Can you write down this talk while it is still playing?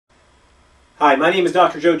Hi, my name is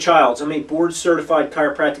Dr. Joe Childs. I'm a board-certified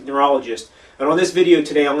chiropractic neurologist, and on this video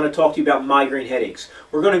today I'm going to talk to you about migraine headaches.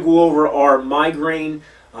 We're going to go over our migraine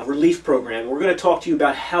relief program. We're going to talk to you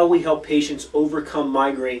about how we help patients overcome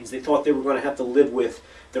migraines they thought they were going to have to live with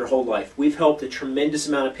their whole life. We've helped a tremendous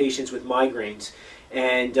amount of patients with migraines,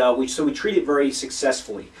 and we treat it very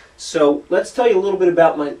successfully. So let's tell you a little bit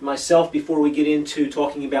about myself before we get into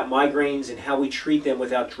talking about migraines and how we treat them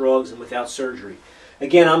without drugs and without surgery.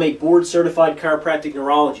 Again, I'm a board-certified chiropractic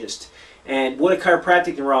neurologist, and what a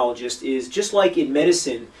chiropractic neurologist is, just like in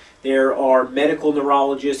medicine, there are medical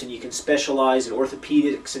neurologists and you can specialize in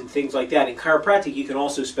orthopedics and things like that. In chiropractic, you can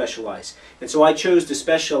also specialize. And so I chose to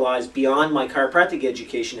specialize beyond my chiropractic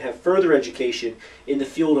education, have further education in the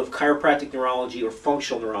field of chiropractic neurology or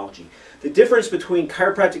functional neurology. The difference between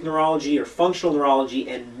chiropractic neurology or functional neurology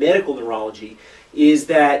and medical neurology is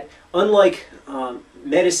that, unlike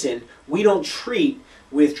medicine, we don't treat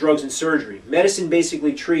with drugs and surgery. Medicine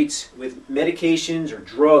basically treats with medications or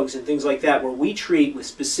drugs and things like that, where we treat with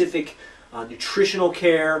specific nutritional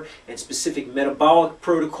care and specific metabolic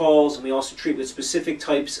protocols, and we also treat with specific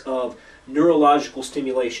types of neurological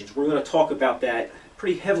stimulations. We're going to talk about that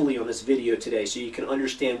pretty heavily on this video today so you can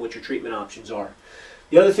understand what your treatment options are.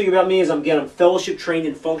 The other thing about me is, I'm fellowship trained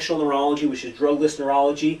in functional neurology, which is drugless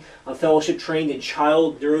neurology. I'm fellowship trained in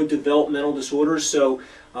child neurodevelopmental disorders, so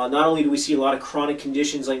not only do we see a lot of chronic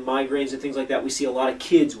conditions like migraines and things like that, we see a lot of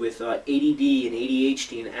kids with ADD and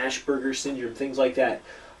ADHD and Asperger's syndrome, things like that.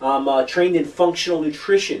 I'm trained in functional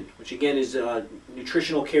nutrition, which again is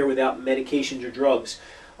nutritional care without medications or drugs.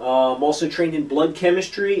 I'm also trained in blood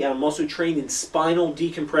chemistry, and I'm also trained in spinal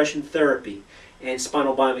decompression therapy and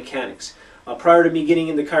spinal biomechanics. Prior to me getting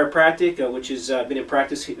into chiropractic, which has been in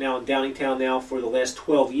practice now in Downingtown now for the last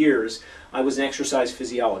 12 years, I was an exercise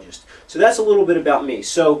physiologist. So that's a little bit about me.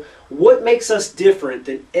 So what makes us different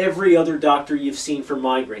than every other doctor you've seen for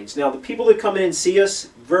migraines? Now, the people that come in and see us,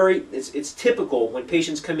 it's typical when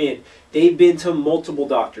patients come in, they've been to multiple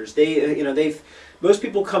doctors. Most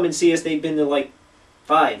people come and see us, they've been to like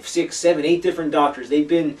 5, 6, 7, 8 different doctors. They've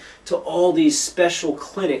been to all these special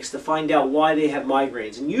clinics to find out why they have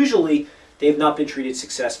migraines. And usually, they've not been treated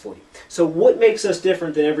successfully. So what makes us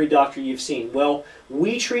different than every doctor you've seen? Well,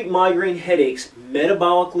 we treat migraine headaches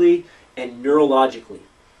metabolically and neurologically.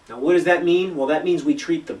 Now, what does that mean? Well, that means we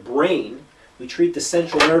treat the brain, we treat the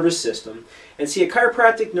central nervous system, and see, a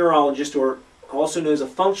chiropractic neurologist, or also known as a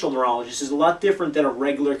functional neurologist, is a lot different than a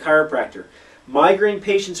regular chiropractor. Migraine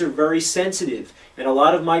patients are very sensitive, and a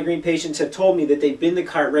lot of migraine patients have told me that they've been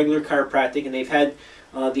to regular chiropractic and they've had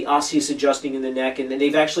the osseous adjusting in the neck, and then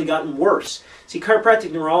they've actually gotten worse. See,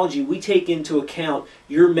 chiropractic neurology, we take into account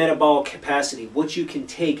your metabolic capacity, what you can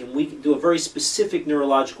take, and we can do a very specific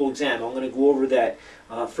neurological exam. I'm going to go over that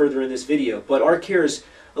further in this video. But our care is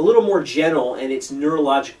a little more gentle, and it's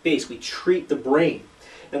neurologic based. We treat the brain.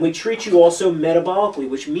 And we treat you also metabolically,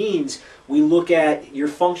 which means we look at your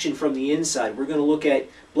function from the inside. We're going to look at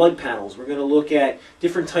blood panels. We're going to look at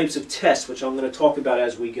different types of tests, which I'm going to talk about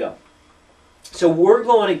as we go. So we're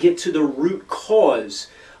going to get to the root cause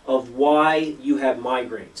of why you have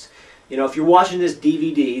migraines. You know, if you're watching this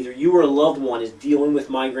DVD, either you or a loved one is dealing with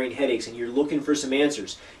migraine headaches and you're looking for some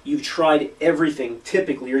answers. You've tried everything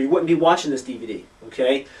typically, or you wouldn't be watching this DVD,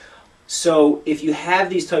 okay? So if you have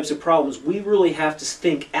these types of problems, we really have to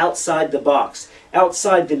think outside the box,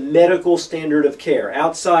 outside the medical standard of care,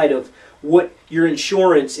 outside of what your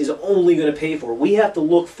insurance is only going to pay for. We have to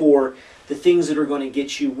look for the things that are going to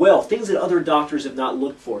get you well, things that other doctors have not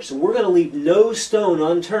looked for. So we're going to leave no stone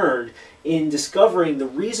unturned in discovering the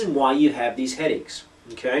reason why you have these headaches.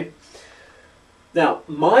 Okay? Now,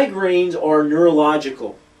 migraines are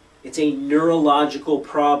neurological. It's a neurological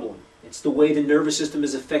problem. It's the way the nervous system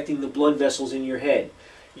is affecting the blood vessels in your head.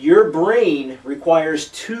 Your brain requires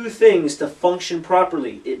two things to function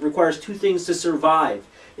properly. It requires two things to survive.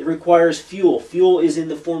 It requires fuel. Fuel is in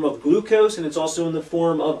the form of glucose, and it's also in the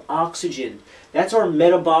form of oxygen. That's our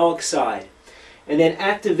metabolic side. And then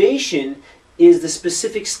activation is the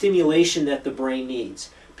specific stimulation that the brain needs.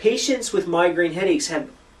 Patients with migraine headaches have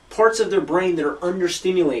parts of their brain that are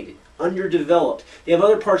understimulated, underdeveloped. They have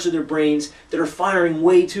other parts of their brains that are firing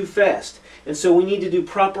way too fast. And so we need to do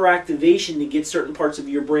proper activation to get certain parts of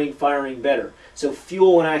your brain firing better. So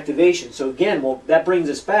fuel and activation. So again, well, that brings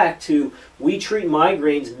us back to, we treat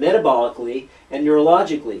migraines metabolically and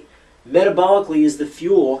neurologically. Metabolically is the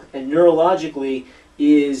fuel, and neurologically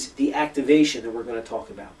is the activation that we're going to talk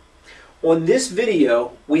about. On this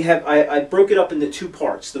video, I broke it up into two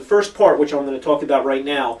parts. The first part, which I'm going to talk about right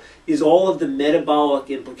now, is all of the metabolic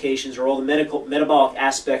implications, or all the metabolic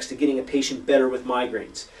aspects to getting a patient better with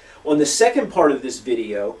migraines. On the second part of this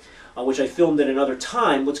video, which I filmed at another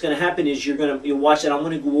time, what's going to happen is you'll watch that. I'm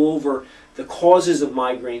going to go over the causes of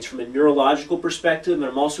migraines from a neurological perspective, and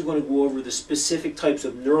I'm also going to go over the specific types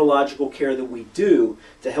of neurological care that we do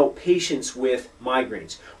to help patients with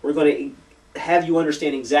migraines. We're going to have you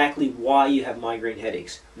understand exactly why you have migraine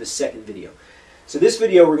headaches in the second video. So this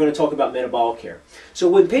video we're going to talk about metabolic care. So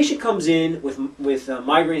when a patient comes in with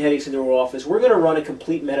migraine headaches in their office, we're going to run a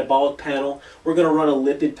complete metabolic panel. We're going to run a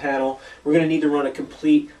lipid panel. We're going to need to run a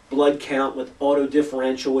complete blood count with auto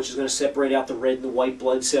differential, which is going to separate out the red and the white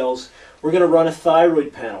blood cells. We're going to run a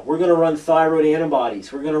thyroid panel. We're going to run thyroid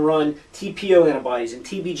antibodies. We're going to run TPO antibodies and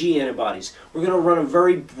TBG antibodies. We're going to run a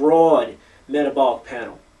very broad metabolic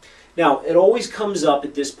panel. Now, it always comes up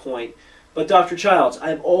at this point, but Dr. Childs,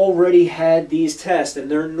 I've already had these tests and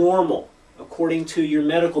they're normal, according to your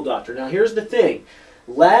medical doctor. Now, here's the thing.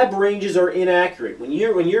 Lab ranges are inaccurate. When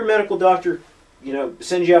your medical doctor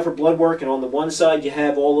sends you out for blood work, and on the one side you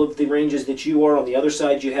have all of the ranges that you are, on the other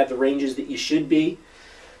side you have the ranges that you should be,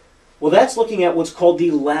 well, that's looking at what's called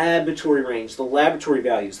the laboratory range, the laboratory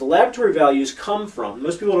values. The laboratory values come from,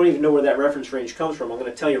 most people don't even know where that reference range comes from. I'm going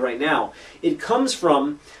to tell you right now. It comes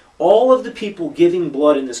from all of the people giving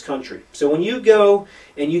blood in this country. So when you go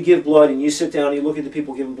and you give blood and you sit down and you look at the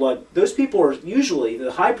people giving blood, those people are usually,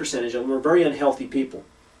 the high percentage of them are very unhealthy people.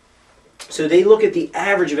 So they look at the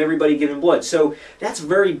average of everybody giving blood. So that's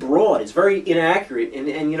very broad. It's very inaccurate.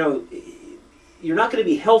 And you're not going to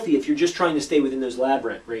be healthy if you're just trying to stay within those lab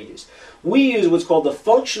ranges. We use what's called the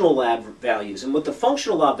functional lab values. And what the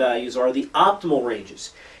functional lab values are the optimal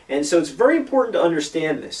ranges. And so it's very important to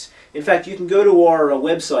understand this. In fact, you can go to our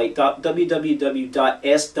website,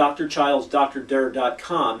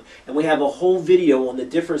 www.askdrchildsdrdr.com, and we have a whole video on the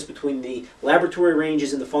difference between the laboratory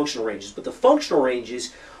ranges and the functional ranges. But the functional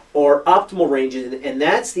ranges are optimal ranges, and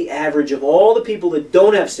that's the average of all the people that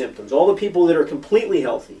don't have symptoms, all the people that are completely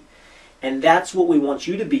healthy. And that's what we want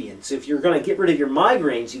you to be in. So if you're going to get rid of your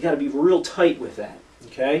migraines, you've got to be real tight with that.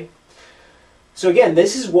 Okay? So again,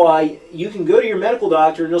 this is why you can go to your medical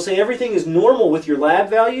doctor and they'll say everything is normal with your lab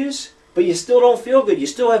values, but you still don't feel good. You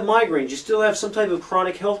still have migraines. You still have some type of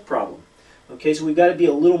chronic health problem. Okay, so we've got to be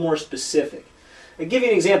a little more specific. I'll give you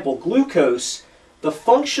an example. Glucose, the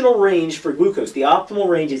functional range for glucose, the optimal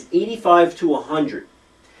range is 85 to 100.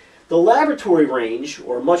 The laboratory range,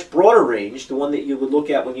 or a much broader range, the one that you would look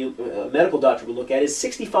at when a medical doctor would look at, is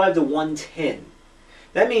 65 to 110.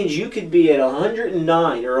 That means you could be at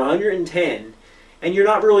 109 or 110 and you're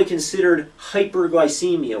not really considered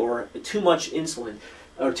hyperglycemia or too much insulin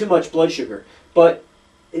or too much blood sugar. But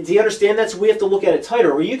do you understand that? So we have to look at it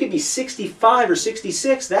tighter. Or you could be 65 or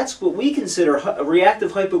 66. That's what we consider a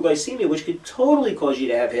reactive hypoglycemia, which could totally cause you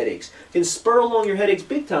to have headaches. It can spur along your headaches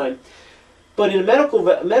big time. But in a medical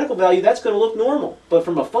value, that's going to look normal. But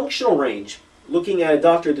from a functional range, looking at a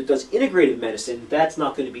doctor that does integrative medicine, that's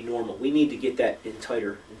not going to be normal. We need to get that in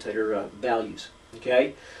tighter values.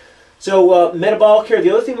 Okay? So metabolic care,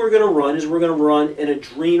 the other thing we're going to run is we're going to run an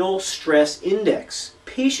adrenal stress index.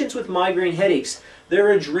 Patients with migraine headaches,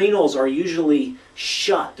 their adrenals are usually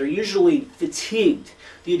shot. They're usually fatigued.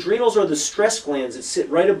 The adrenals are the stress glands that sit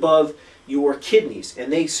right above your kidneys,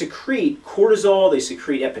 and they secrete cortisol, they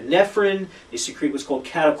secrete epinephrine, they secrete what's called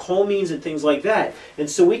catecholamines and things like that. And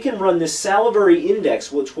so we can run this salivary index,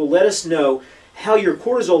 which will let us know how your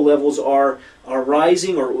cortisol levels are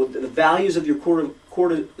rising, or the values of your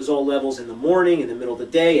cortisol levels in the morning, in the middle of the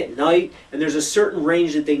day, at night, and there's a certain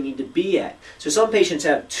range that they need to be at. So some patients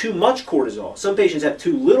have too much cortisol, some patients have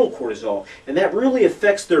too little cortisol, and that really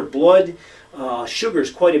affects their blood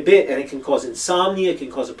sugars quite a bit, and it can cause insomnia, it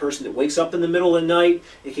can cause a person that wakes up in the middle of the night,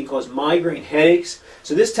 it can cause migraine headaches.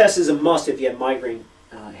 So this test is a must if you have migraine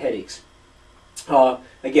headaches.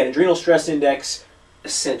 Again, adrenal stress index,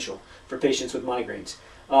 essential for patients with migraines.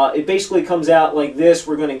 It basically comes out like this.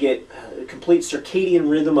 We're going to get a complete circadian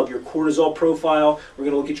rhythm of your cortisol profile. We're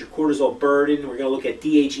going to look at your cortisol burden. We're going to look at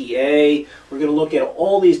DHEA. We're going to look at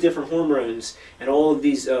all these different hormones and all of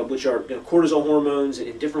these, which are cortisol hormones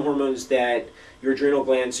and different hormones that your adrenal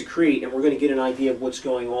glands secrete. And we're going to get an idea of what's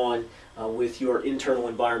going on with your internal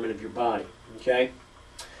environment of your body. Okay?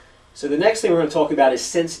 So the next thing we're going to talk about is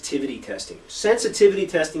sensitivity testing. Sensitivity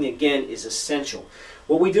testing, again, is essential.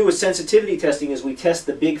 What we do with sensitivity testing is we test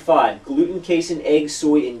the big five: gluten, casein, egg,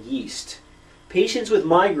 soy, and yeast. Patients with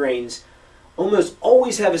migraines almost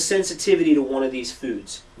always have a sensitivity to one of these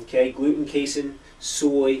foods. Okay, gluten, casein,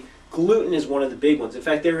 soy. Gluten is one of the big ones. In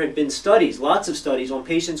fact, there have been studies, lots of studies, on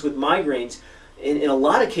patients with migraines. In a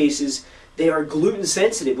lot of cases, they are gluten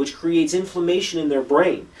sensitive, which creates inflammation in their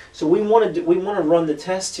brain. So we want to run the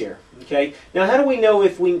test here. Okay. Now, how do we know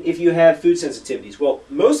if you have food sensitivities? Well,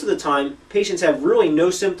 most of the time, patients have really no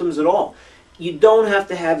symptoms at all. You don't have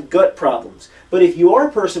to have gut problems. But if you are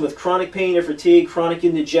a person with chronic pain or fatigue, chronic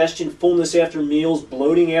indigestion, fullness after meals,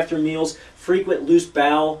 bloating after meals, frequent loose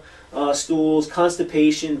bowel stools,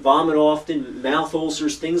 constipation, vomit often, mouth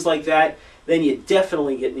ulcers, things like that, then you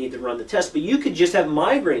definitely need to run the test. But you could just have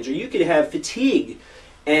migraines, or you could have fatigue,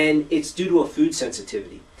 and it's due to a food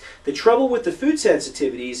sensitivity. The trouble with the food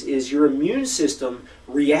sensitivities is your immune system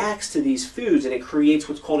reacts to these foods, and it creates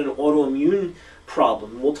what's called an autoimmune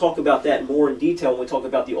problem. We'll talk about that more in detail when we talk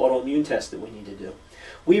about the autoimmune test that we need to do.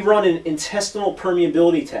 We run an intestinal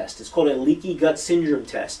permeability test. It's called a leaky gut syndrome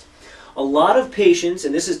test. A lot of patients,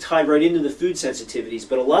 and this is tied right into the food sensitivities,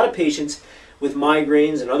 but a lot of patients with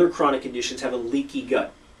migraines and other chronic conditions have a leaky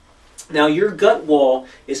gut. Now, your gut wall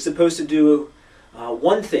is supposed to do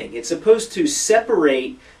one thing. It's supposed to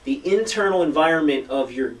separate the internal environment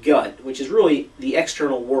of your gut, which is really the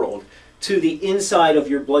external world, to the inside of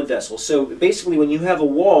your blood vessels. So basically, when you have a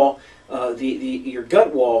wall, your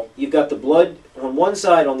gut wall, you've got the blood on one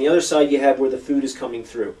side, on the other side you have where the food is coming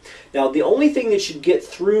through. Now, the only thing that should get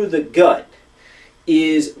through the gut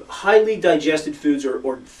is highly digested foods,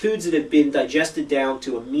 or foods that have been digested down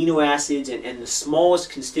to amino acids and the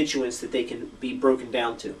smallest constituents that they can be broken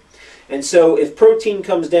down to. And so if protein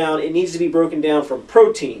comes down, it needs to be broken down from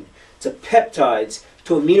protein to peptides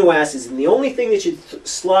to amino acids, and the only thing that should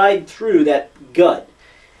slide through that gut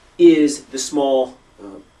is the small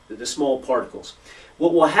particles.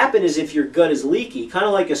 What will happen is, if your gut is leaky, kind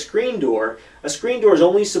of like a screen door is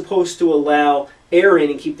only supposed to allow air in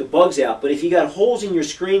and keep the bugs out. But if you got holes in your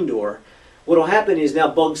screen door, what will happen is now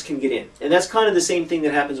bugs can get in. And that's kind of the same thing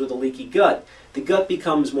that happens with a leaky gut. The gut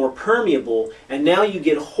becomes more permeable, and now you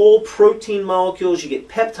get whole protein molecules, you get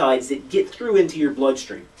peptides that get through into your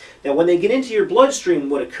bloodstream. Now, when they get into your bloodstream,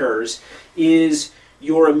 what occurs is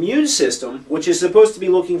your immune system, which is supposed to be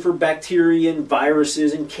looking for bacteria and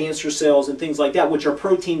viruses and cancer cells and things like that, which are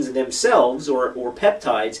proteins in themselves, or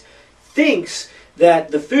peptides, thinks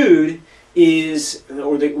that the food is,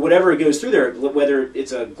 or whatever goes through there, whether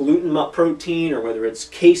it's a gluten protein or whether it's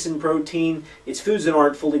casein protein, it's foods that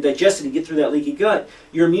aren't fully digested to get through that leaky gut.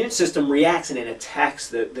 Your immune system reacts and it attacks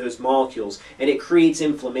those molecules, and it creates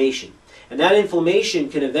inflammation. And that inflammation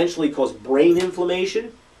can eventually cause brain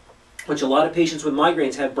inflammation, which a lot of patients with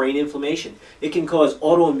migraines have brain inflammation. It can cause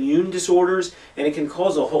autoimmune disorders, and it can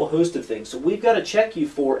cause a whole host of things. So we've got to check you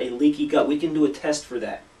for a leaky gut. We can do a test for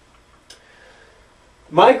that.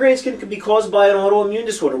 Migraines can be caused by an autoimmune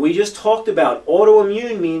disorder. We just talked about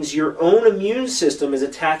autoimmune means your own immune system is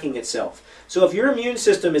attacking itself. So if your immune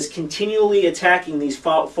system is continually attacking these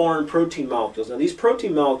foreign protein molecules, now these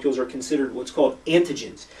protein molecules are considered what's called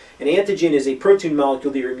antigens. An antigen is a protein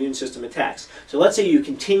molecule that your immune system attacks. So let's say you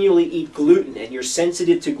continually eat gluten and you're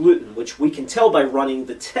sensitive to gluten, which we can tell by running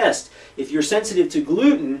the test. If you're sensitive to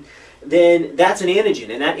gluten, then that's an antigen,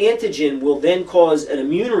 and that antigen will then cause an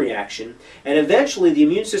immune reaction, and eventually the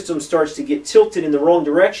immune system starts to get tilted in the wrong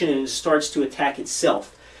direction and it starts to attack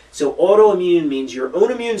itself. So autoimmune means your own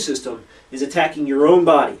immune system is attacking your own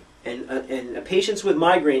body, and patients with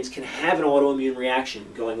migraines can have an autoimmune reaction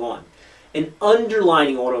going on. An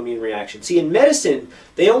underlying autoimmune reaction. See, in medicine,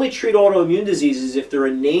 they only treat autoimmune diseases if they're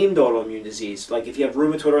a named autoimmune disease, like if you have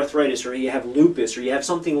rheumatoid arthritis, or you have lupus, or you have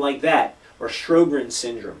something like that, or Sjogren's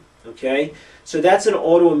syndrome. Okay? So that's an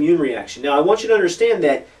autoimmune reaction. Now, I want you to understand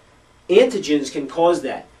that antigens can cause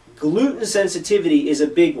that. Gluten sensitivity is a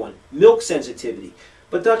big one. Milk sensitivity.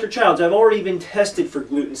 But Dr. Childs, I've already been tested for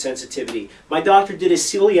gluten sensitivity. My doctor did a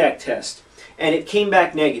celiac test, and it came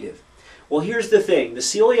back negative. Well, here's the thing. The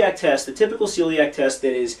celiac test, the typical celiac test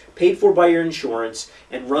that is paid for by your insurance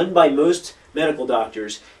and run by most medical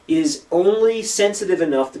doctors, is only sensitive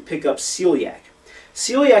enough to pick up celiac.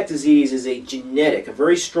 Celiac disease is a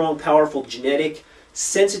very strong, powerful genetic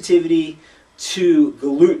sensitivity to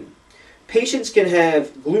gluten. Patients can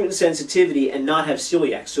have gluten sensitivity and not have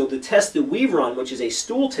celiac. So the test that we run, which is a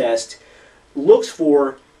stool test, looks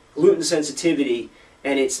for gluten sensitivity,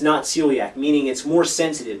 and it's not celiac, meaning it's more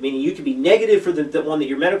sensitive, meaning you could be negative for the one that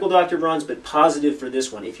your medical doctor runs, but positive for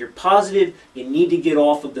this one. If you're positive, you need to get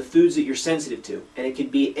off of the foods that you're sensitive to, and it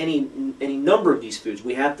could be any number of these foods.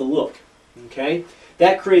 We have to look. Okay?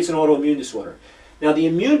 That creates an autoimmune disorder. Now, the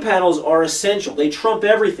immune panels are essential. They trump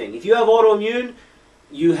everything. If you have autoimmune,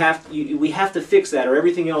 we have to fix that, or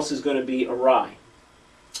everything else is going to be awry.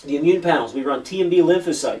 The immune panels, we run T and B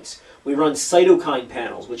lymphocytes. We run cytokine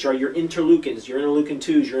panels, which are your interleukins, your interleukin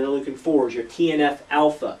 2s, your interleukin 4s, your TNF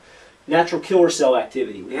alpha, natural killer cell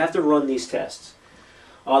activity. We have to run these tests.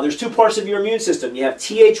 There's two parts of your immune system. You have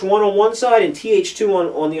Th1 on one side and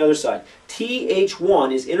Th2 on the other side.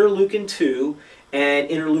 Th1 is interleukin-2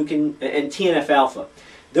 and TNF-alpha.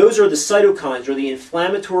 Those are the cytokines, or the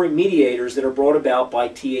inflammatory mediators that are brought about by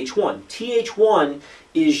Th1. Th1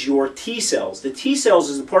 is your T cells. The T cells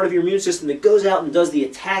is the part of your immune system that goes out and does the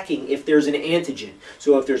attacking if there's an antigen.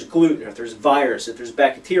 So if there's gluten, if there's virus, if there's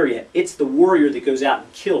bacteria, it's the warrior that goes out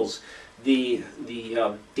and kills the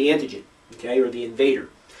antigen, okay, or the invader.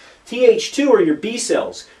 Th2 are your B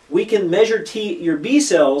cells. We can measure your B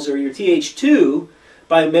cells, or your Th2,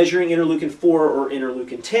 by measuring interleukin-4 or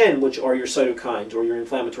interleukin-10, which are your cytokines or your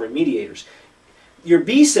inflammatory mediators. Your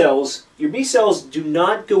B cells do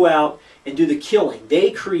not go out and do the killing.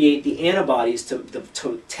 They create the antibodies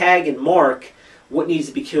to tag and mark what needs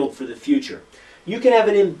to be killed for the future. You can have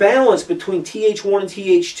an imbalance between Th1 and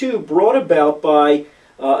Th2 brought about by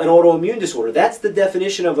an autoimmune disorder. That's the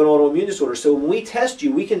definition of an autoimmune disorder. So when we test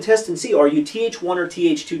you, we can test and see, are you Th1 or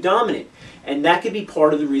Th2 dominant? And that could be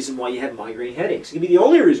part of the reason why you have migraine headaches. It could be the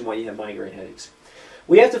only reason why you have migraine headaches.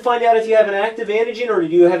 We have to find out if you have an active antigen or do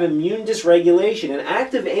you have immune dysregulation. An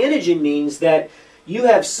active antigen means that you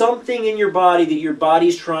have something in your body that your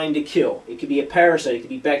body's trying to kill. It could be a parasite, it could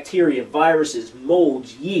be bacteria, viruses,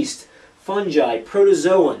 molds, yeast, fungi,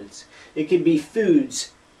 protozoans. It could be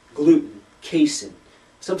foods, gluten, casein,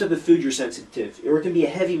 some type of food you're sensitive to. Or it can be a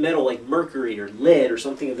heavy metal like mercury or lead or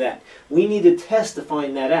something of that. We need to test to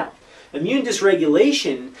find that out. Immune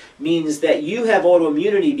dysregulation means that you have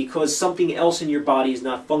autoimmunity because something else in your body is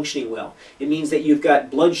not functioning well. It means that you've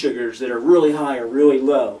got blood sugars that are really high or really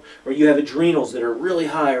low, or you have adrenals that are really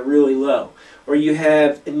high or really low, or you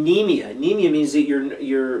have anemia. Anemia means that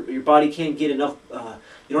your body can't get enough,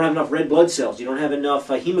 you don't have enough red blood cells, you don't have enough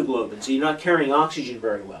hemoglobin, so you're not carrying oxygen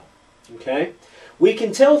very well. Okay? We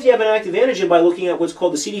can tell if you have an active antigen by looking at what's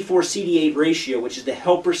called the CD4-CD8 ratio, which is the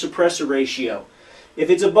helper-suppressor ratio. If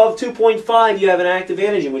it's above 2.5, you have an active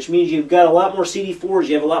antigen, which means you've got a lot more CD4s,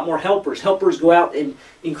 you have a lot more helpers. Helpers go out and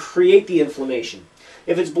create the inflammation.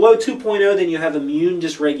 If it's below 2.0, then you have immune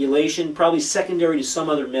dysregulation, probably secondary to some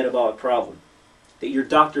other metabolic problem that your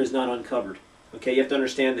doctor has not uncovered. Okay, you have to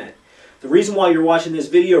understand that. The reason why you're watching this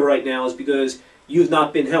video right now is because you've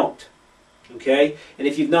not been helped. Okay? And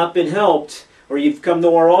if you've not been helped, or you've come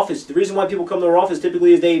to our office, the reason why people come to our office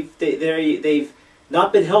typically is they've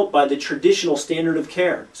not been helped by the traditional standard of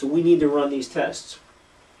care. So we need to run these tests.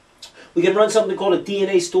 We can run something called a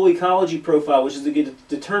DNA stoichology profile, which is to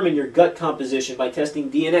determine your gut composition by testing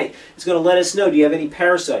DNA. It's going to let us know, do you have any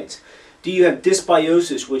parasites? Do you have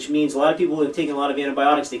dysbiosis, which means a lot of people who have taken a lot of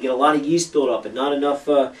antibiotics, they get a lot of yeast buildup and not enough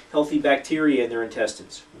healthy bacteria in their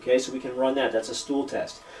intestines. Okay, so we can run that. That's a stool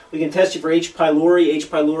test. We can test you for H. pylori. H.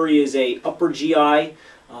 pylori is a upper GI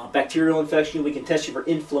bacterial infection. We can test you for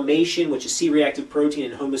inflammation, which is C-reactive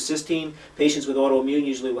protein and homocysteine. Patients with autoimmune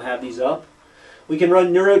usually will have these up. We can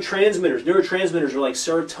run neurotransmitters. Neurotransmitters are like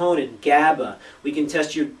serotonin, GABA. We can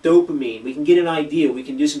test your dopamine. We can get an idea. We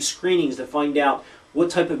can do some screenings to find out what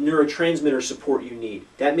type of neurotransmitter support you need.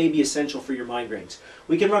 That may be essential for your migraines.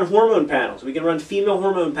 We can run hormone panels. We can run female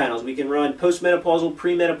hormone panels. We can run postmenopausal,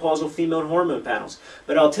 premenopausal female hormone panels.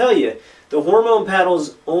 But I'll tell you, the hormone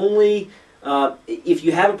panels only, if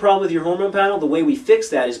you have a problem with your hormone panel, the way we fix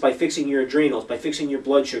that is by fixing your adrenals, by fixing your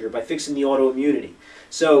blood sugar, by fixing the autoimmunity.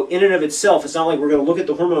 So in and of itself, it's not like we're going to look at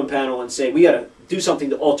the hormone panel and say, we got to do something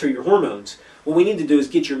to alter your hormones. What we need to do is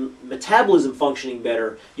get your metabolism functioning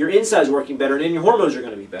better, your insides working better, and then your hormones are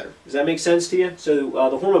going to be better. Does that make sense to you? So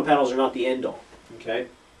the hormone panels are not the end all. Okay?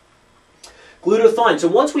 Glutathione. So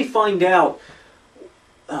once we find out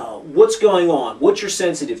what's going on, what you're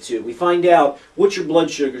sensitive to, we find out what your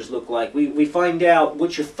blood sugars look like, we find out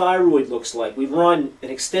what your thyroid looks like. We've run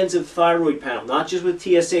an extensive thyroid panel, not just with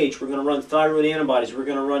TSH. We're going to run thyroid antibodies. We're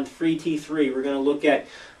going to run free T3. We're going to look at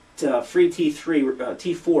free T3,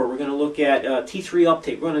 T4, we're going to look at T3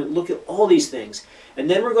 uptake, we're going to look at all these things. And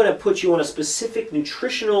then we're going to put you on a specific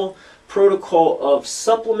nutritional protocol of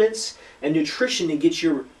supplements and nutrition to get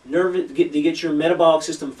your your metabolic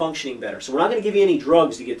system functioning better. So we're not going to give you any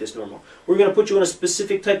drugs to get this normal. We're going to put you on a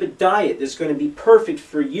specific type of diet that's going to be perfect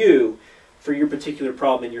for you, for your particular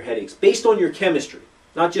problem and your headaches, based on your chemistry.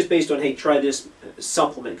 Not just based on, hey, try this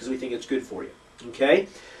supplement because we think it's good for you. Okay?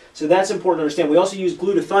 So that's important to understand. We also use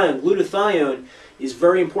glutathione. Glutathione is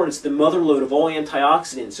very important. It's the mother lode of all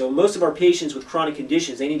antioxidants. So most of our patients with chronic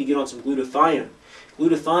conditions, they need to get on some glutathione.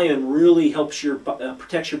 Glutathione really helps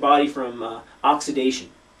protects your body from oxidation.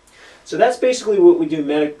 So that's basically what we do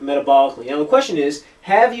metabolically. Now the question is,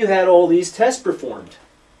 have you had all these tests performed?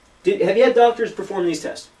 Have you had doctors perform these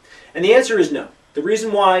tests? And the answer is no. The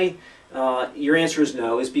reason why your answer is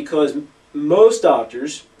no is because most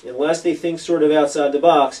doctors, unless they think sort of outside the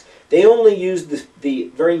box, they only use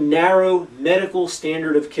the very narrow medical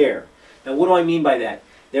standard of care. Now, what do I mean by that?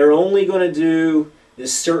 They're only going to do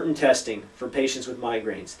this certain testing for patients with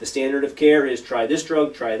migraines. The standard of care is try this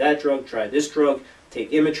drug, try that drug, try this drug,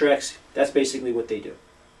 take Imitrex. That's basically what they do.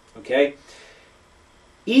 Okay?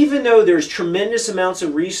 Even though there's tremendous amounts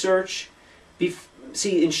of research,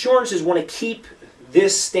 see, insurances want to keep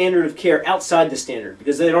this standard of care outside the standard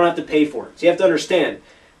because they don't have to pay for it. So you have to understand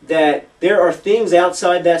that there are things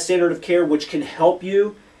outside that standard of care which can help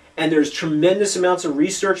you, and there's tremendous amounts of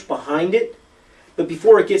research behind it. But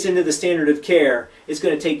before it gets into the standard of care, it's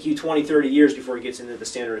going to take you 20, 30 years before it gets into the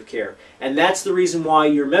standard of care. And that's the reason why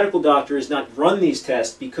your medical doctor has not run these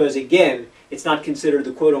tests because, again, it's not considered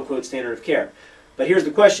the quote-unquote standard of care. But here's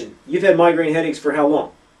the question. You've had migraine headaches for how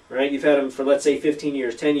long? Right? You've had them for, let's say, 15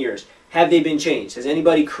 years, 10 years. Have they been changed? Has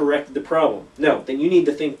anybody corrected the problem? No. Then you need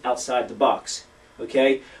to think outside the box.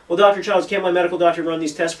 Okay? Well, Dr. Childs, can't my medical doctor run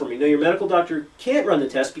these tests for me? No, your medical doctor can't run the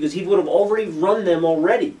tests because he would have already run them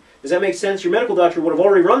already. Does that make sense? Your medical doctor would have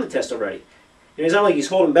already run the test already. And it's not like he's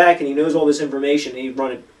holding back and he knows all this information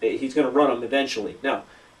and he's going to run them eventually. No.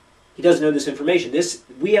 He doesn't know this information.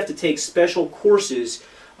 We have to take special courses,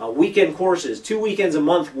 weekend courses. 2 weekends a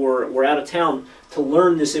month we're out of town to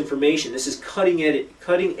learn this information. This is cutting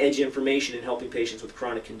edge information in helping patients with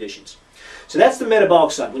chronic conditions. So that's the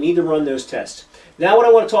metabolic side. We need to run those tests. Now what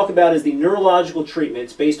I want to talk about is the neurological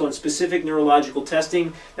treatments based on specific neurological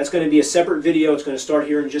testing. That's going to be a separate video. It's going to start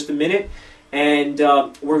here in just a minute. And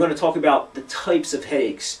we're going to talk about the types of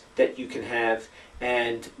headaches that you can have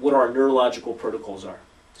and what our neurological protocols are.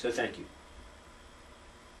 So thank you.